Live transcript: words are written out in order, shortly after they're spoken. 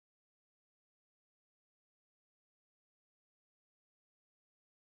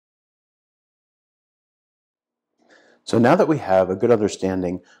So now that we have a good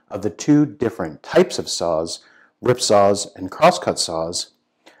understanding of the two different types of saws, rip saws and crosscut saws,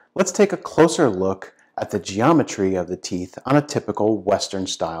 let's take a closer look at the geometry of the teeth on a typical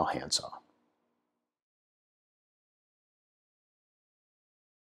Western-style handsaw.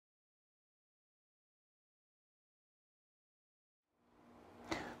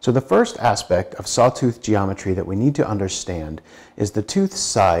 So the first aspect of sawtooth geometry that we need to understand is the tooth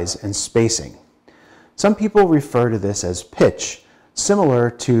size and spacing. Some people refer to this as pitch, similar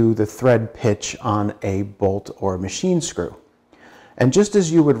to the thread pitch on a bolt or machine screw. And just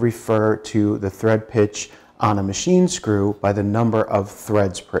as you would refer to the thread pitch on a machine screw by the number of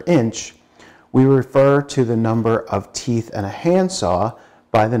threads per inch, we refer to the number of teeth in a handsaw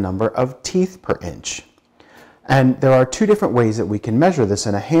by the number of teeth per inch. And there are two different ways that we can measure this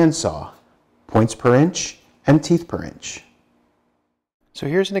in a handsaw: points per inch and teeth per inch. So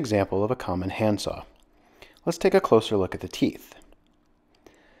here's an example of a common handsaw. Let's take a closer look at the teeth.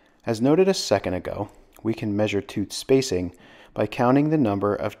 As noted a second ago, we can measure tooth spacing by counting the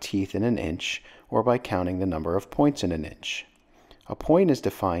number of teeth in an inch or by counting the number of points in an inch. A point is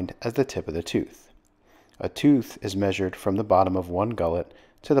defined as the tip of the tooth. A tooth is measured from the bottom of one gullet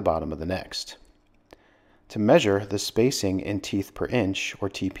to the bottom of the next. To measure the spacing in teeth per inch, or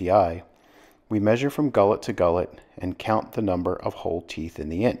TPI, we measure from gullet to gullet and count the number of whole teeth in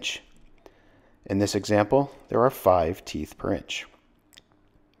the inch. In this example, there are 5 teeth per inch.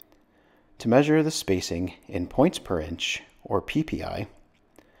 To measure the spacing in points per inch, or PPI,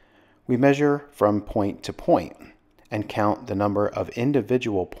 we measure from point to point and count the number of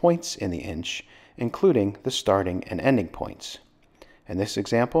individual points in the inch, including the starting and ending points. In this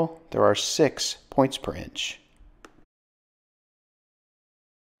example, there are 6 points per inch.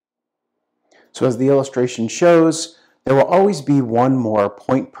 So as the illustration shows, there will always be one more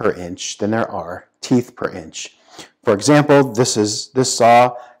point per inch than there are teeth per inch. For example, this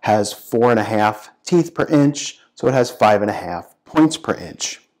saw has 4.5 teeth per inch, so it has 5.5 points per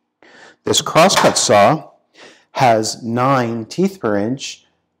inch. This crosscut saw has 9 teeth per inch,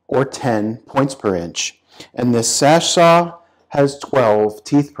 or 10 points per inch. And this sash saw has 12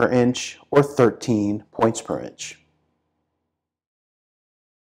 teeth per inch, or 13 points per inch.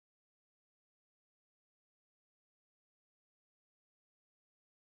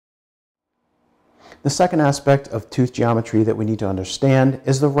 The second aspect of tooth geometry that we need to understand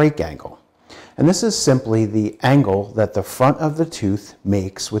is the rake angle. And this is simply the angle that the front of the tooth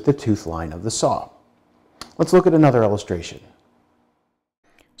makes with the tooth line of the saw. Let's look at another illustration.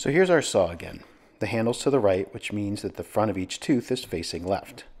 So here's our saw again. The handle's to the right, which means that the front of each tooth is facing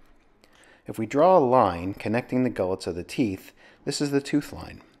left. If we draw a line connecting the gullets of the teeth, this is the tooth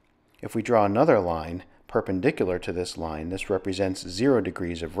line. If we draw another line perpendicular to this line, this represents 0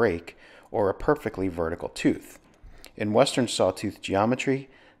 degrees of rake, or a perfectly vertical tooth. In Western sawtooth geometry,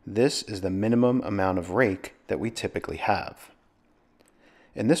 this is the minimum amount of rake that we typically have.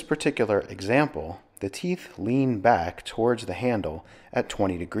 In this particular example, the teeth lean back towards the handle at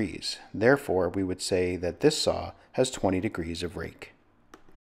 20 degrees. Therefore, we would say that this saw has 20 degrees of rake.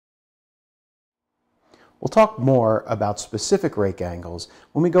 We'll talk more about specific rake angles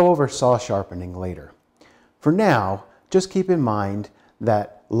when we go over saw sharpening later. For now, just keep in mind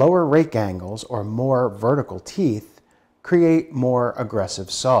that lower rake angles, or more vertical teeth, create more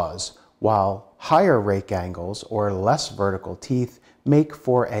aggressive saws, while higher rake angles, or less vertical teeth, make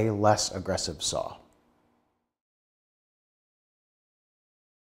for a less aggressive saw.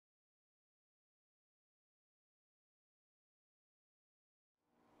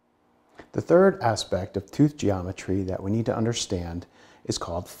 The third aspect of tooth geometry that we need to understand is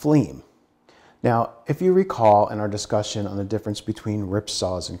called fleam. Now, if you recall in our discussion on the difference between rip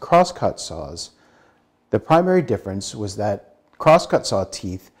saws and crosscut saws, the primary difference was that crosscut saw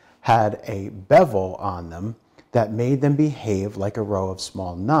teeth had a bevel on them that made them behave like a row of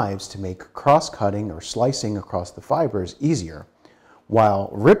small knives to make cross-cutting or slicing across the fibers easier, while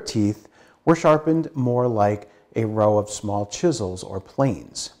rip teeth were sharpened more like a row of small chisels or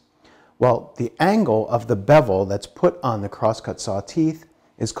planes. Well, the angle of the bevel that's put on the crosscut saw teeth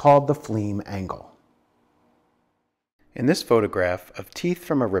is called the fleam angle. In this photograph of teeth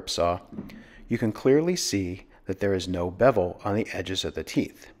from a rip saw, you can clearly see that there is no bevel on the edges of the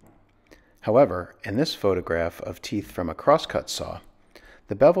teeth. However, in this photograph of teeth from a crosscut saw,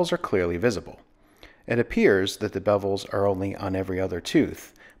 the bevels are clearly visible. It appears that the bevels are only on every other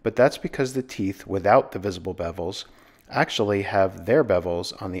tooth, but that's because the teeth without the visible bevels actually have their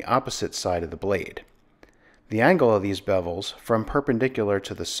bevels on the opposite side of the blade. The angle of these bevels from perpendicular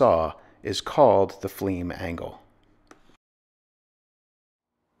to the saw is called the fleam angle.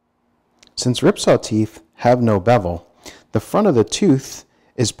 Since rip saw teeth have no bevel, the front of the tooth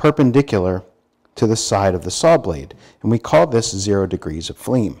is perpendicular to the side of the saw blade, and we call this 0 degrees of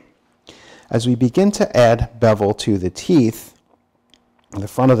fleam. As we begin to add bevel to the teeth, the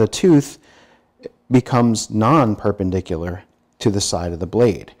front of the tooth becomes non-perpendicular to the side of the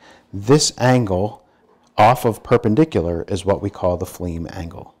blade. This angle off of perpendicular is what we call the fleam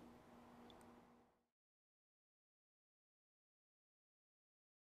angle.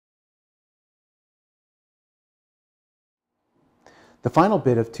 The final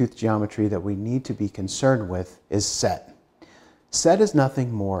bit of tooth geometry that we need to be concerned with is set. Set is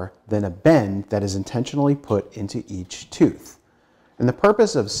nothing more than a bend that is intentionally put into each tooth. And the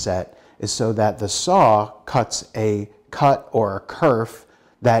purpose of set is so that the saw cuts a cut or a kerf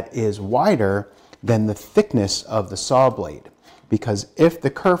that is wider than the thickness of the saw blade. Because if the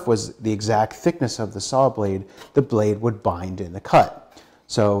kerf was the exact thickness of the saw blade, the blade would bind in the cut.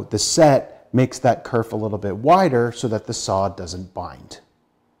 So the set makes that kerf a little bit wider so that the saw doesn't bind.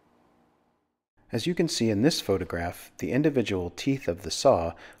 As you can see in this photograph, the individual teeth of the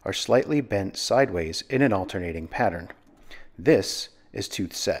saw are slightly bent sideways in an alternating pattern. This is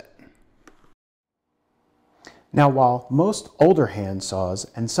tooth set. Now, while most older hand saws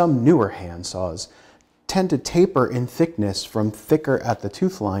and some newer hand saws tend to taper in thickness from thicker at the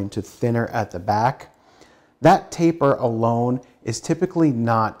tooth line to thinner at the back, that taper alone is typically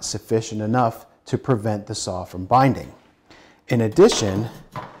not sufficient enough to prevent the saw from binding. In addition,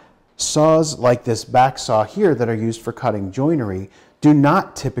 saws like this back saw here that are used for cutting joinery do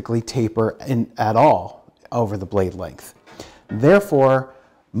not typically taper at all over the blade length. Therefore,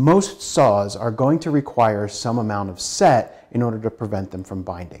 most saws are going to require some amount of set in order to prevent them from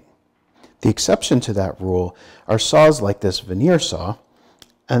binding. The exception to that rule are saws like this veneer saw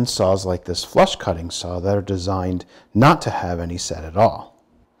and saws like this flush cutting saw that are designed not to have any set at all.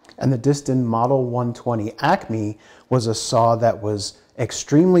 And the Distin Model 120 Acme was a saw that was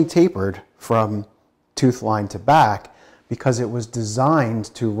extremely tapered from tooth line to back because it was designed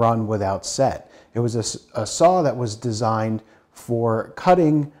to run without set. It was a saw that was designed for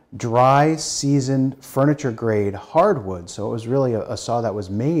cutting dry, seasoned, furniture grade hardwood. So it was really a saw that was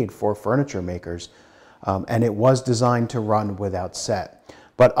made for furniture makers, and it was designed to run without set.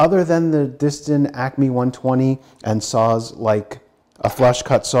 But other than the Distin Acme 120 and saws like a flush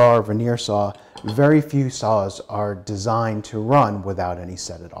cut saw or veneer saw, very few saws are designed to run without any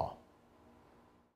set at all.